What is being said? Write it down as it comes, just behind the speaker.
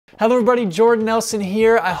Hello everybody, Jordan Nelson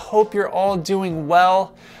here. I hope you're all doing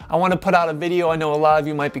well. I want to put out a video. I know a lot of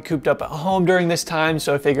you might be cooped up at home during this time,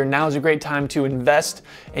 so I figured now is a great time to invest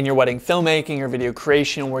in your wedding filmmaking or video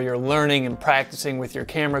creation where you're learning and practicing with your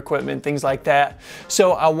camera equipment, things like that.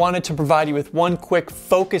 So I wanted to provide you with one quick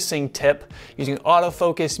focusing tip using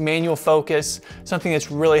autofocus, manual focus, something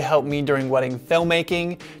that's really helped me during wedding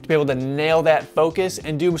filmmaking to be able to nail that focus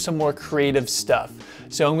and do some more creative stuff.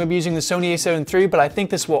 So I'm going to be using the Sony A7 III, but I think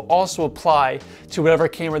this will also apply to whatever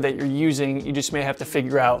camera that you're using. You just may have to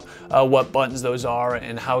figure out what buttons those are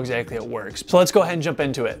and how exactly it works. So let's go ahead and jump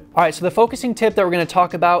into it. All right, so the focusing tip that we're going to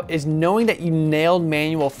talk about is knowing that you nailed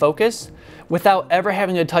manual focus without ever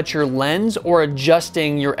having to touch your lens or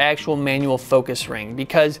adjusting your actual manual focus ring,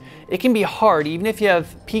 because it can be hard, even if you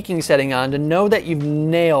have peaking setting on, to know that you've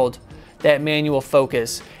nailed that manual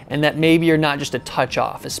focus and that maybe you're not just a touch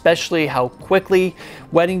off, especially how quickly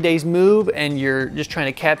wedding days move and you're just trying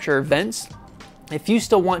to capture events. If you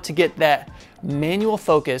still want to get that manual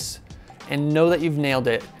focus and know that you've nailed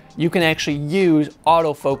it, you can actually use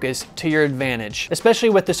autofocus to your advantage. Especially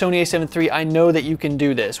with the Sony A7 III, I know that you can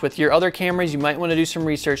do this. With your other cameras, you might want to do some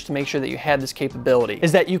research to make sure that you have this capability.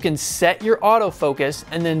 Is that you can set your autofocus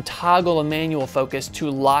and then toggle a manual focus to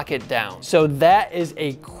lock it down. So that is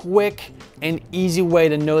a quick and easy way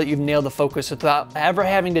to know that you've nailed the focus without ever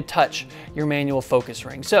having to touch your manual focus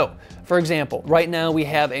ring. So, for example, right now we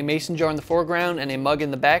have a mason jar in the foreground and a mug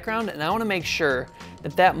in the background, and I want to make sure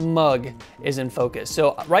that that mug is in focus.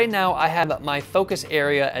 So right now I have my focus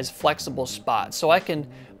area as flexible spots. So I can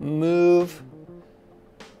move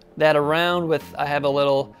that around with, I have a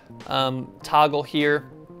little toggle here,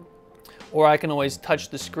 or I can always touch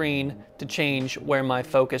the screen to change where my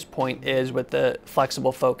focus point is with the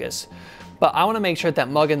flexible focus. But I want to make sure that that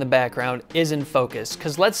mug in the background is in focus,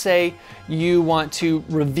 because let's say you want to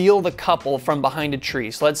reveal the couple from behind a tree.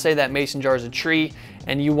 So let's say that mason jar is a tree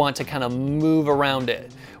and you want to kind of move around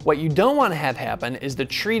it. What you don't want to have happen is the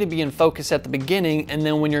tree to be in focus at the beginning, and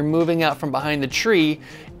then when you're moving out from behind the tree,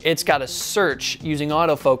 it's got to search using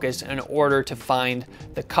autofocus in order to find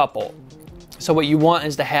the couple. So what you want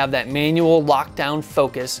is to have that manual lockdown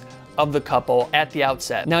focus of the couple at the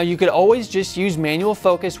outset. Now you could always just use manual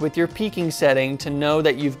focus with your peaking setting to know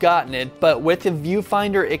that you've gotten it, but with the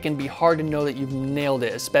viewfinder it can be hard to know that you've nailed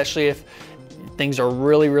it, especially if things are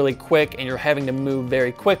really quick and you're having to move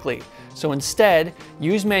very quickly. So instead,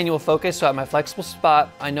 use manual focus. So at my flexible spot,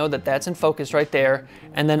 I know that that's in focus right there,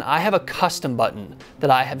 and then I have a custom button that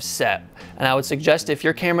I have set. And I would suggest if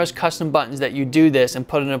your camera has custom buttons that you do this and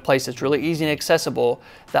put it in a place that's really easy and accessible,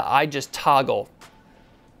 that I just toggle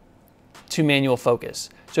to manual focus.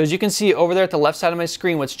 So as you can see over there at the left side of my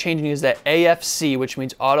screen, what's changing is that AFC, which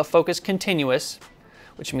means autofocus continuous,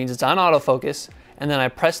 which means it's on autofocus, and then I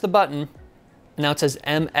press the button, and now it says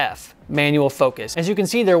MF, manual focus. As you can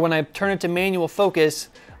see there, when I turn it to manual focus,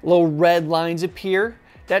 little red lines appear.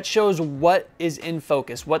 That shows what is in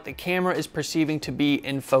focus, what the camera is perceiving to be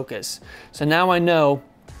in focus. So now I know,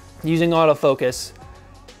 using autofocus,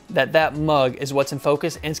 that that mug is what's in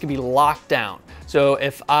focus and it's gonna be locked down. So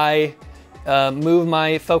if I move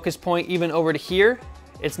my focus point even over to here,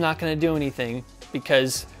 it's not going to do anything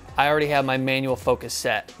because I already have my manual focus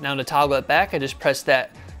set. Now to toggle it back, I just press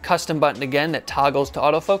that custom button again that toggles to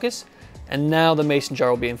autofocus, and now the mason jar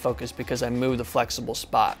will be in focus because I moved the flexible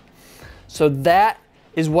spot. So that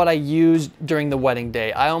is what I use during the wedding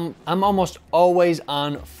day. I'm almost always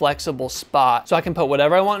on flexible spot, so I can put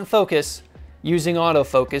whatever I want in focus using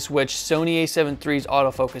autofocus, which Sony A7 III's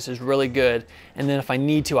autofocus is really good. And then if I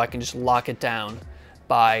need to, I can just lock it down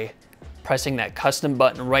by pressing that custom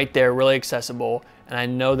button right there, really accessible. And I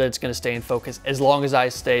know that it's gonna stay in focus as long as I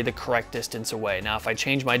stay the correct distance away. Now, if I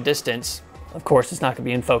change my distance, of course, it's not gonna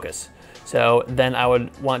be in focus. So then I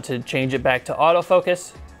would want to change it back to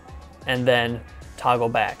autofocus and then toggle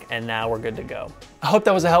back, and now we're good to go. I hope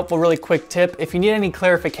that was a helpful, really quick tip. If you need any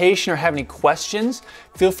clarification or have any questions,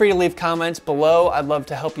 feel free to leave comments below. I'd love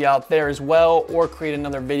to help you out there as well, or create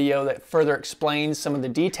another video that further explains some of the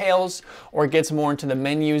details or gets more into the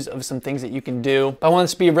menus of some things that you can do. But I want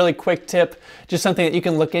this to be a really quick tip, just something that you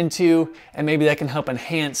can look into, and maybe that can help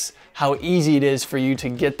enhance how easy it is for you to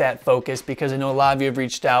get that focus, because I know a lot of you have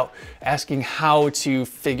reached out asking how to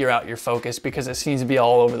figure out your focus because it seems to be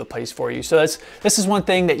all over the place for you. So this is one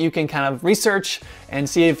thing that you can kind of research and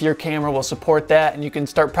see if your camera will support that, and you can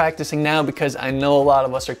start practicing now, because I know a lot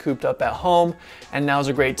of us are cooped up at home, and now's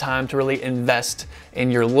a great time to really invest in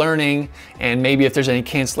your learning. And maybe if there's any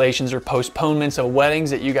cancellations or postponements of weddings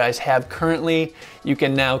that you guys have currently, you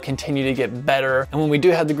can now continue to get better. And when we do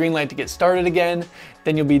have the green light to get started again,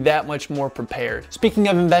 then you'll be that much more prepared. Speaking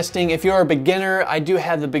of investing, if you're a beginner, I do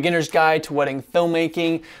have the beginner's guide to wedding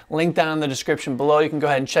filmmaking linked down in the description below. You can go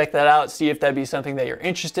ahead and check that out, see if that'd be something that you're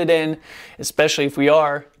interested in, especially if we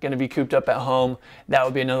are gonna be cooped up at home. That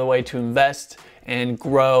would be another way to invest and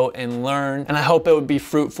grow and learn. And I hope it would be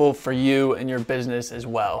fruitful for you and your business as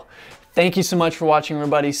well. Thank you so much for watching,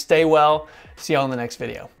 everybody. Stay well. See y'all in the next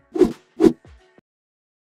video.